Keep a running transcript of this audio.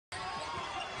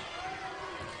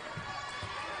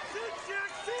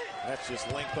That's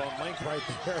just length on length right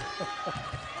there.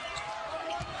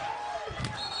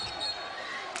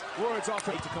 Roy's off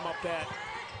to come up that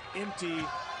empty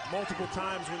multiple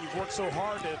times when you've worked so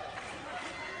hard to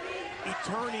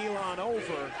turn Elon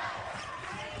over.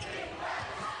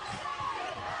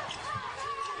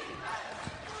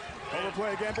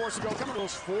 Overplay again, Borsigo coming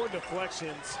those 4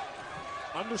 deflections.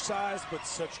 Undersized, but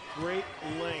such great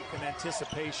length and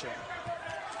anticipation.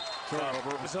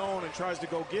 Turnover. Zone and tries to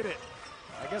go get it.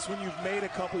 I guess when you've made a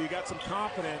couple, you got some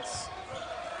confidence,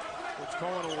 which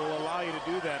Coen will allow you to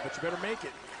do that, but you better make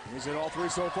it. He's in all 3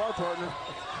 so far, partner.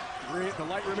 Green, the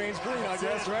light remains green, I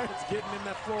guess, right? It's getting in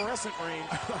that fluorescent range.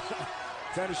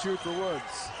 10 to shoot for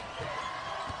Woods.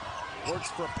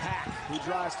 Works for Pack, who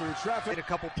drives through traffic. A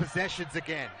couple possessions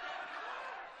again.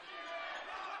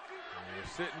 And you're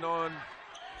sitting on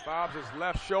Bob's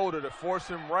left shoulder to force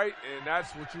him right, and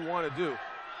that's what you want to do.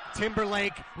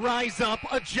 Timberlake, rise up,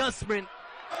 adjustment.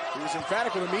 He was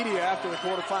emphatic with the media after the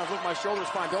quarterfinals. Look, my shoulder's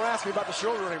fine. Don't ask me about the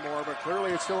shoulder anymore, but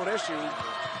clearly it's still an issue.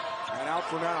 And out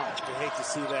for now. I hate to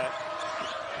see that.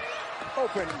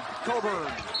 Open,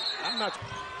 Coburn. I'm not.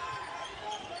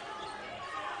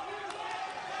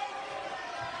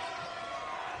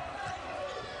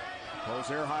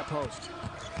 Rozier high post.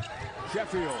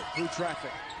 Sheffield through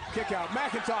traffic. Kick out.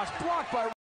 McIntosh blocked by